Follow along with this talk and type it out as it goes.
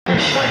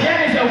But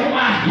there is a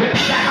woman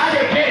that had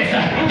a case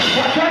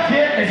for 12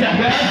 years. And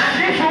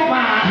this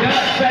woman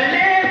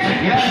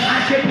believed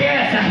and she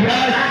pierced.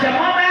 At the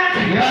moment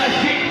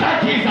she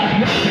touched Jesus,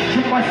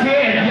 she was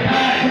healed.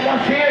 She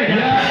was healed.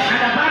 And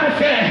the Bible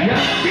says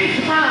this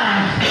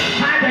man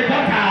had a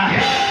daughter.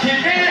 The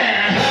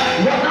name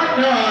was not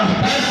known.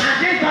 And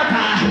this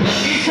daughter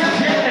is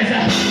 12 years.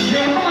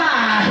 The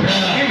woman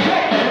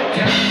invoked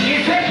in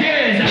 12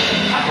 years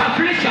of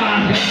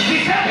affliction. The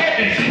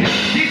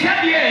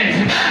 12 years.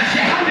 She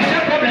has the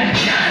same problem.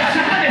 But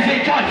Satan is in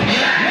church.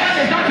 God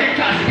is not in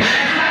church. The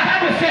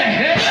Bible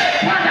says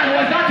one that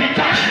was not in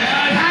church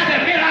had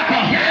a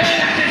miracle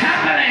that is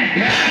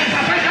happening. It's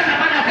a person of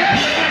man of God.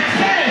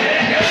 Say,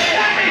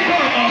 let me go.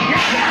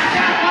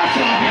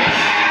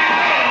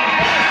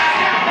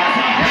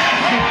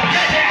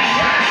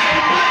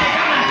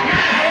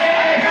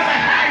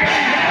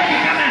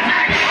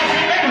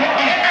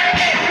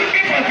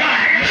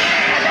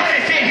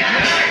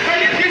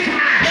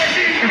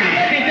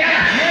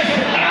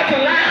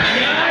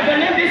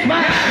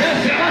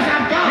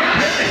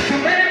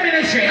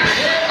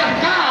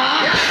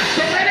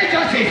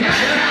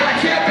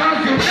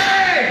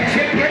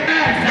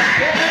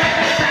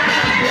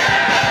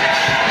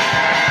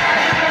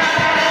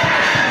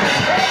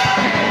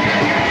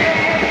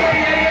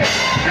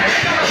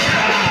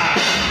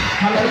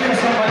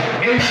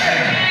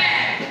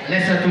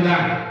 Listen to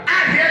that. I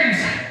hear you.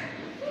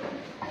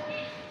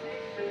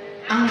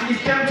 And it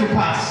came to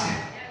pass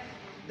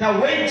that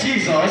when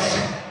Jesus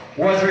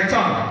was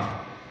returned,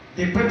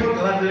 the people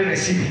gladly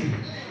received him,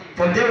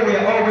 for they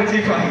were all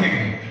waiting for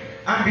him.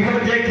 And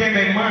behold, there came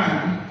a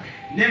man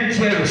named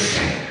Jairus,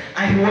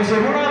 and he was a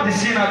ruler of the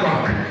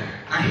synagogue.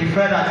 And he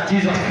fell at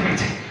Jesus'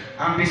 feet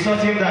and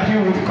besought him that he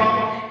would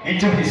come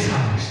into his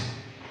house.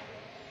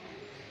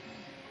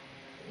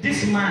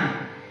 This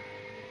man,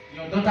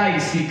 your daughter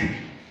is sick.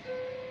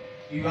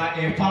 You are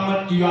a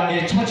family, you are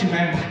a church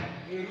member,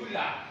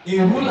 a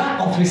ruler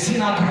of a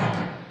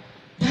synagogue.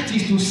 That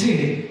is to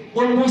say,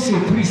 almost a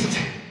priest.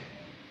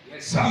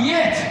 Yes, sir.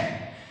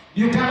 Yet,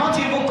 you cannot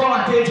even come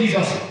and tell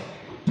Jesus,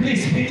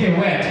 please speak a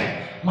word.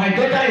 My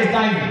daughter is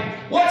dying.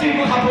 What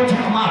even happened to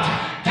her mouth?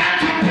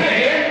 Can't you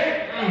pray?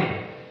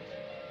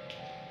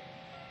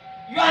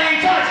 You are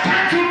in church,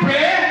 can't you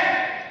pray?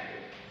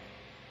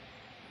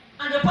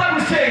 And the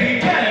Bible says he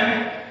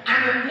came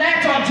and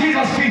knelt on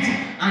Jesus' feet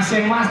and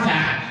said,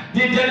 Master,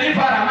 the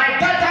deliverer, my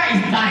daughter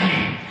is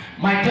dying.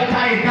 My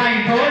daughter is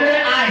dying. The only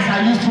eyes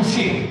I used to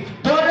see,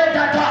 the only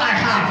daughter I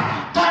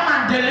have, come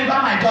and deliver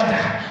my daughter.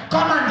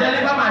 Come and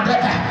deliver my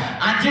daughter.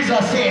 And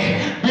Jesus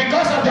said,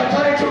 because of the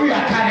authority we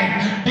are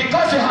carrying,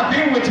 because you have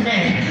been with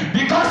me,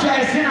 because you are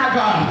a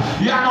synagogue,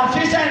 you are an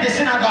official in the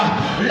synagogue,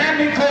 let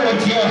me go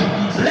with you.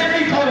 Let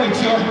me go with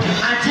you.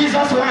 And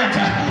Jesus went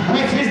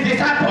with his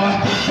disciples.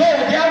 So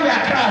there were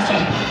crowds,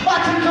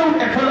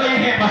 multitude were following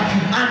him,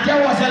 and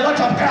there was a lot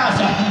of crowds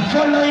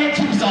following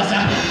Jesus.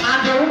 And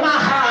the woman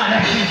heard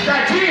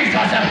that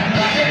Jesus,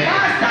 the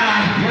master,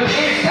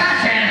 is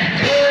certain.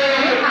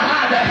 The woman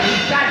heard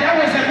that there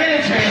was a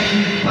military,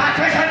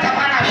 Patricia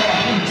Tabernacle.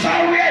 So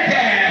we're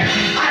there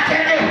at the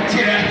edge,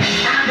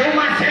 and the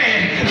woman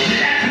said,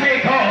 let me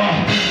go.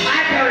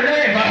 I can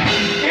live,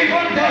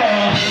 even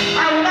though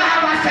I will not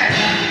have access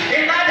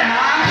in order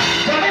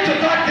for me to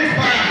touch this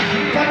man,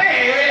 for me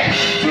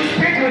to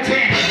speak with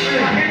him,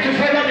 for him to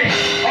follow me,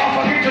 or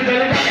for him to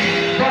deliver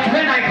me. But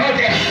when I go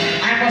there,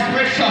 I must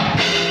make sure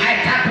I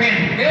tap him.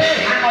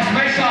 I must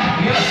make sure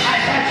I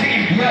touch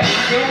him. And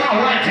the woman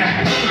went,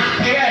 and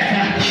yes,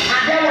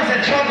 and there was a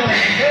trouble,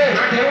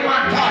 and the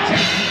woman touched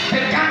the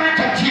garment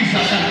of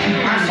Jesus,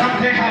 and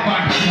something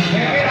happened.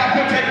 A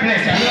miracle took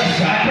place.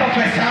 I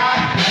prophesy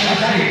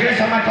that the grace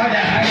of my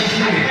Father, I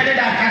made it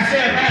that can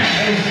say,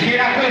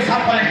 miracle is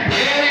happening.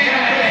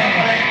 Miracle is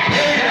happening.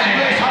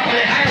 Miracle is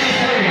happening.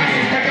 What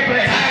is taking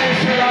place?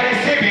 You are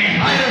receiving.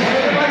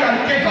 Whatever you are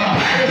looking for,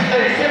 you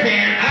are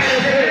receiving.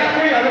 The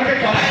miracle you are looking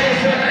for,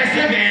 you are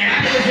receiving.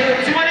 The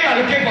testimony you are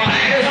looking for,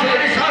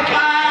 somebody shout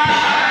fire.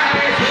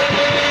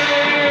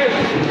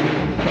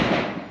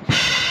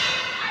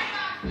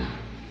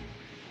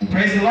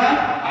 Praise the Lord.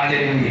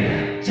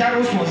 Hallelujah.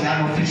 Jairus was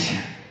an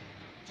official,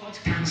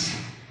 church council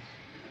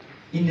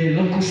in the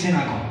local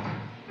synagogue.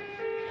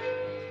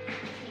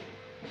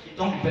 He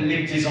don't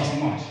believe Jesus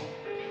much.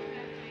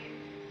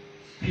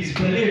 His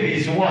belief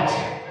is what?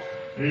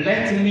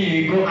 Let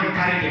me go and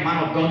carry the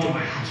man of God to my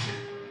house,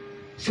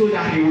 so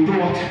that he will do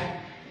what?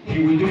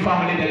 He will do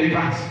family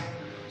deliverance,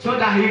 so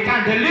that he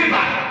can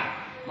deliver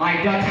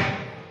my daughter.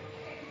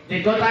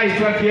 The daughter is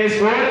 12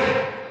 years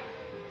old.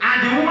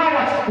 And the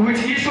woman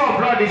with issue of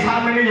blood is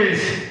how many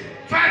years?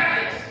 12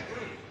 years.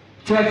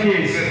 12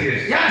 years. 12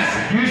 years.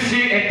 Yes. You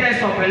see a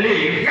test of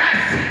belief. Yes.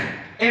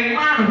 A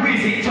man who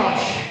is in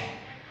church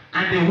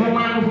and a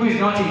woman who is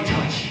not in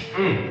church.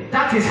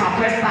 That is her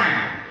first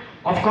time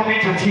of coming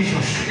to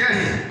Jesus.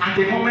 Yes. And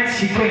the moment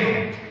she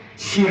came,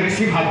 she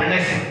received her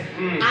blessing.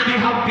 And you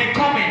have been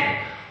coming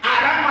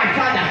around my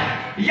Father,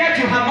 yet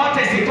you have not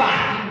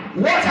testified.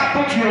 What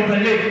happened to your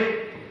belief?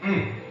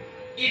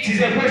 It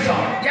is a question.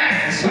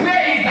 Yes.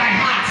 Where is thy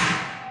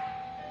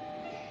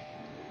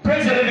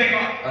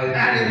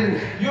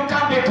Hallelujah. You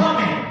can be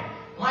coming.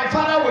 My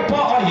father will pour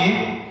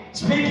oil,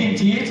 speak in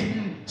teeth,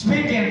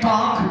 speak in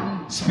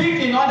tongue,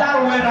 speak in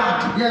other way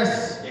around.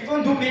 Yes.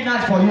 Even do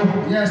midnight for you.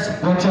 Yes.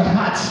 But your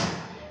heart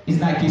is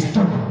like a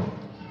stone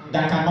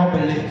that cannot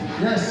believe.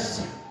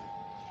 Yes.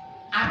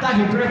 After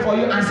he pray for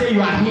you and say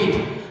you are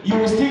healed, you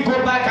will still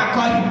go back and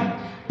call him,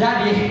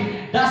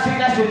 Daddy, that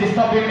sickness is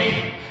disturbing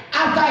me.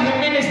 After he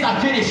minister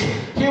finish,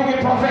 he will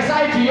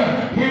prophesy to you,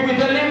 he will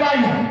deliver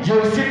you. You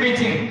will still meet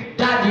him,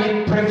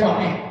 Daddy, pray for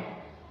me.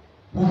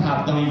 Who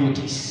have done you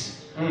this?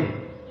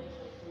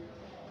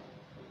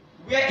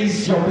 Where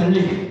is your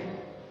belief?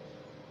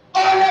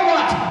 Only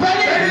what?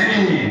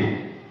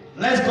 Believe.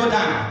 Let's go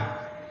down.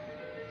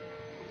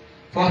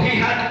 For he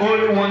had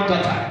only one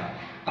daughter,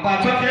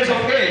 about 12 years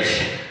of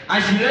age,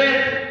 and she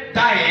lay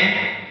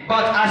dying.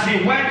 But as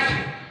he went,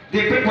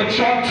 the people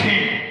choked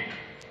him.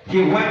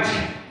 He went,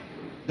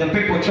 the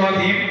people choked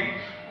him,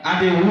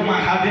 and the woman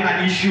having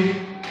an issue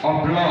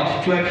of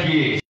blood 12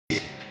 years,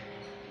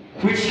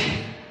 which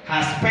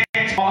has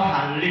spent all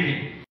her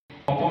living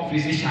upon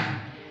physician,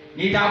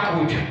 neither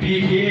could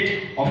be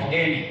healed of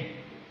any.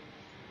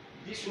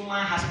 This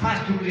woman has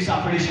passed through this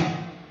affliction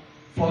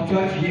for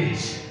 12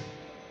 years.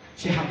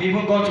 She has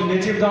even gone to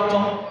native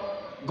doctor,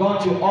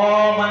 gone to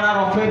all manner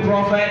of faith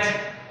prophets,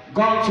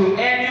 gone to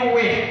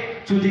anywhere,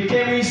 to the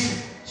chemist.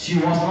 She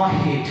was not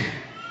healed.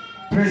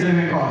 Praise the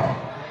living God.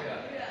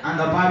 And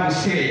the Bible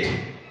said,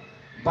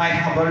 by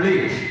her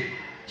belief,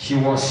 she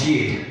was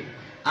healed.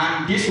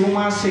 And this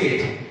woman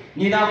said,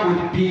 neither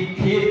could be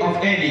healed of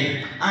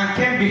any, and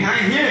came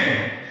behind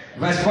him.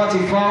 Verse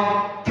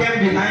 44,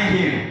 came behind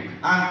him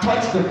and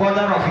touched the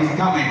border of his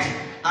garment,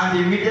 and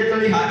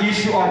immediately her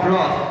issue of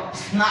blood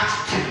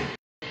snatched.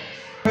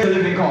 Praise the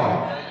living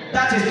God.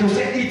 That is to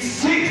say, it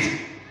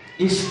ceased.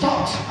 It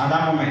stopped at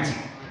that moment.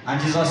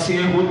 And Jesus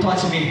said, who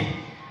touched me?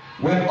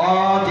 When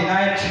all the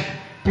night,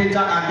 Peter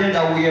and they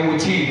that were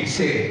with him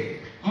said,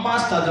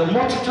 Master, the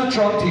multitude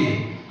choked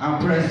thee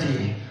and pressed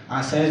thee,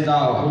 and says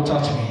thou, who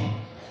touched me?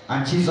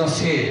 And Jesus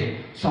said,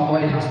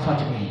 somebody has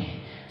touched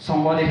me.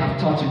 Somebody has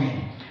touched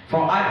me. For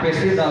I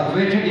perceive that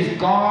virtue is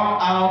gone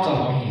out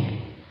of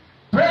me.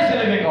 Praise the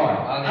living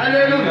God.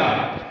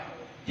 Hallelujah.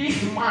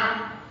 This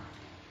man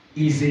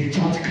is a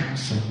church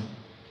council,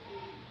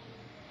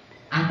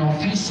 an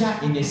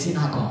official in a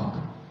synagogue.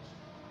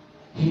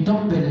 He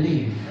don't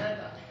believe.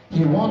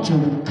 He wants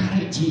to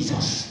carry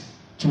Jesus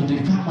to the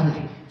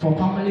family for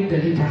family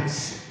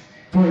deliverance,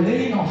 for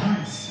laying of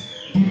hands.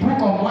 The book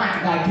of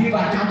Mark that give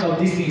account of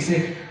this thing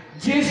say,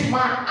 this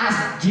man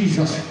asked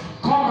Jesus,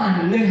 come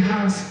and lay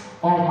hands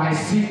on my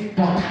sick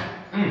daughter.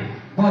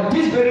 But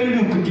this very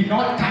Luke did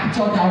not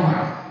capture that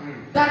one.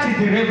 That is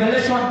the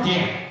revelation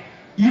there.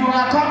 You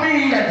are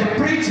coming here to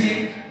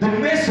preaching, the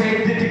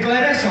message, the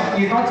declaration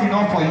is not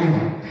enough for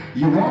you.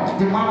 You want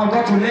the man of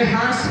God to lay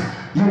hands.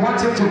 You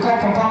want him to come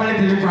for family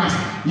deliverance.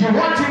 You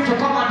want him to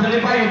come and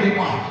deliver you the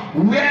man.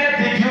 Where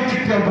did you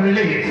keep your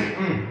belief?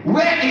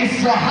 Where is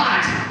your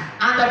heart?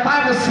 And the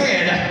Bible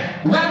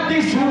said, when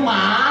this woman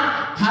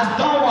has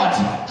done what?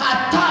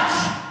 Had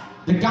touched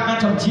the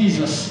garment of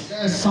Jesus,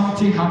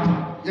 something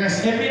happened.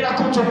 Yes. A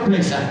miracle took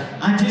place.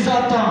 And Jesus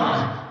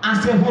turned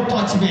and said, who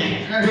touched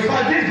me? Yes.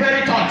 Because this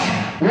very touch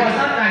was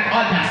not like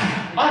others.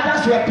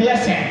 Others were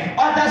piercing,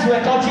 others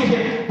were touching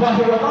him, but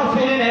he was not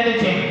feeling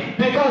anything.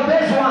 Because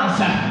those ones,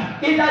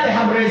 either they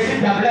have received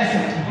their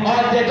blessing, or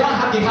they don't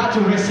have the heart to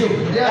receive,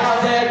 yes,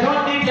 or they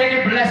don't need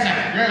any blessing.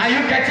 Yes. Are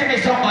you getting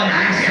me, somebody?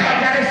 Yes,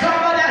 But there is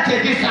somebody at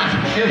a distance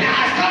that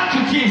has come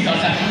to Jesus,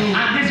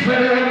 and this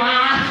very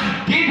woman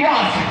did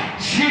what?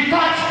 She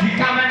touched the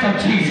garment of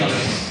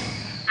Jesus,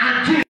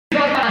 and Jesus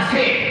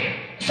said,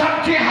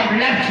 something have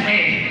left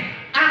me.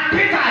 And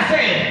Peter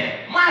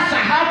said, Master,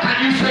 how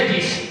can you say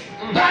this?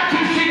 Don't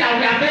you see that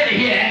we are made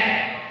here?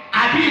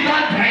 Have you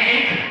not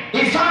drink?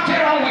 Is something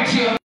wrong with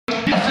you?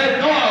 He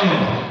said, no,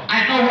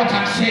 I know what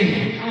I'm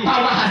saying.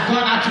 Power has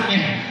gone out of me.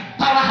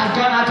 Power has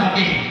gone out of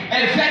me.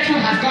 A virtue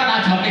has gone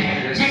out of me.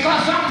 Yes.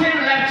 Because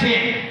something left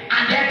him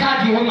and entered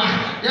the woman.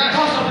 Yes.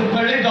 Because of the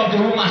belief of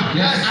the woman.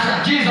 Yes.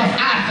 And Jesus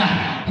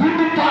asked, who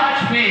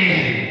touched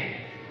me?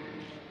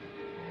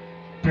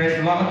 Praise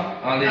the Lord.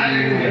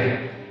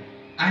 Hallelujah.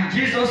 And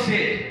Jesus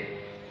said,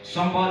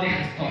 somebody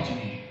has touched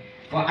me.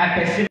 For I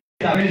perceive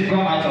that it is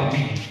gone out of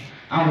me.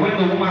 And when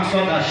the woman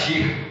saw that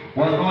she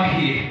was not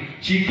healed,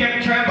 she came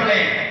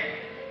trembling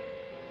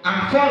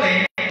and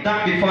falling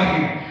down before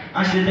him.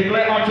 And she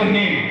declared unto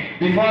him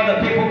before the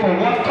people for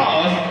what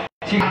cause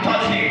she had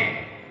touched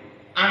him,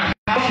 and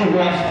how she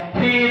was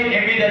healed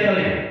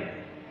immediately.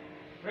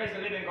 Praise the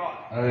living God.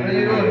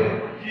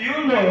 Hallelujah. Do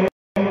you know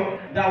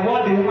that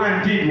what the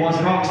woman did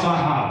was wrong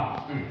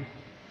somehow?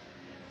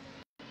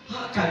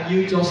 How can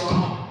you just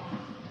come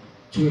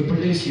to a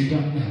place you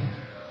don't know?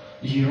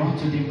 You run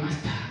to the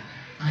master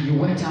and you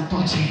went and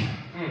touched him.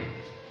 And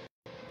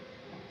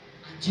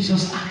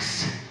Jesus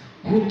asked,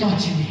 who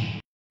touched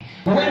me?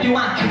 But when the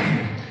one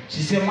came,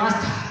 she said,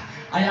 Master,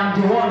 I am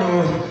the one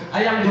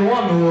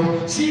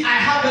who, see, I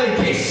have a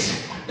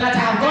case that I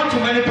have gone to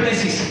many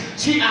places.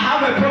 See, I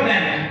have a problem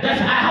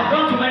that I have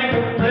gone to many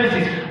places.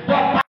 places.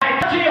 But by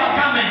touching your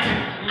garment,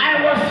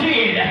 I was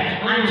healed.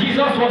 And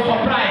Jesus was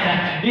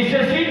surprised. He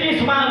said, see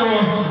this man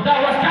that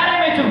was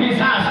carrying me to his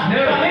house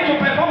for me to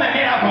perform a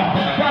miracle.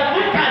 But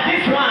look at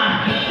this one.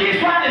 This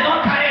one is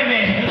not carrying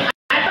me.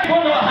 I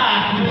don't know her.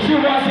 She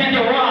was in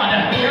the world.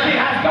 She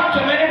has gone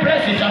to many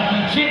places.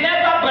 She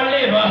never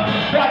believed.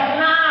 But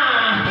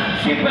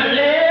now she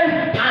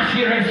believed and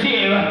she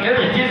received.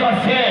 And Jesus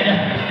said,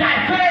 thy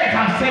faith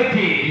has saved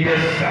thee. Yes,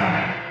 sir.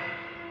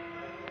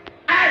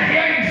 I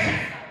hear it.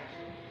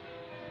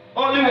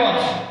 Only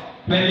what?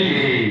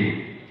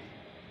 Believe.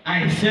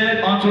 And he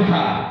said unto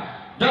her,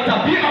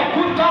 daughter, be of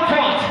good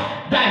comfort.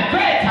 Thy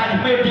faith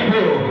has made thee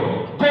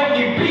whole. Go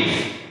in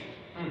peace.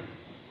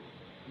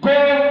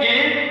 Go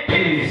in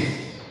peace.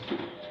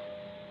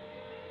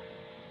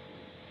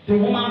 The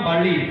woman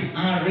believed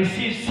and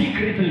received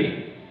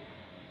secretly.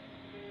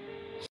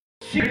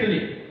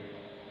 Secretly.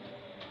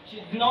 She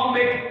did not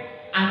make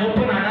an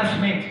open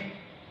announcement.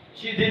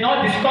 She did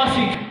not discuss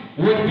it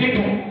with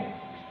people.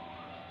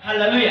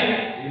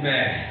 Hallelujah.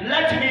 Amen.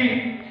 Let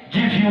me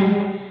give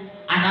you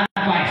an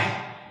advice.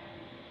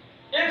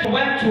 If you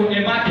went to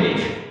a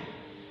market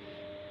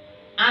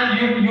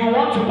and you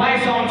want to buy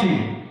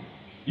something,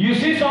 you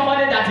see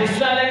somebody that is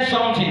selling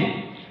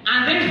something,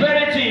 and this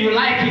very thing you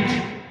like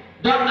it,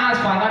 don't ask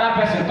for another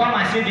person, come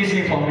and see this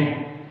thing for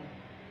me.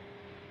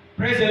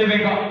 Praise the living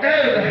God.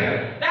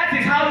 That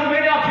is how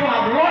many of you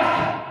have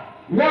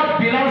lost what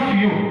belongs to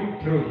you.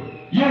 True.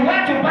 You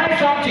went to buy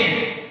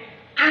something,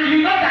 and you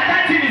know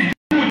that thing is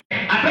good.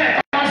 I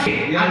better come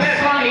see. I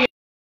better come here.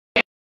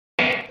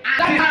 And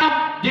that is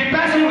how the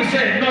person will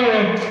say, no,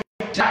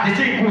 that the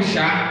thing good,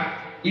 sir.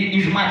 It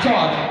is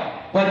matured.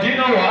 But do you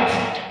know what?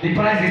 The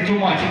price is too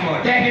much.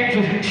 Tell him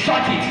to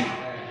short it.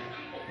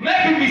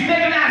 Maybe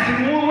mistaken as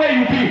the where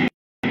you be.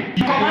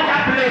 You come out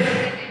that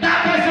place.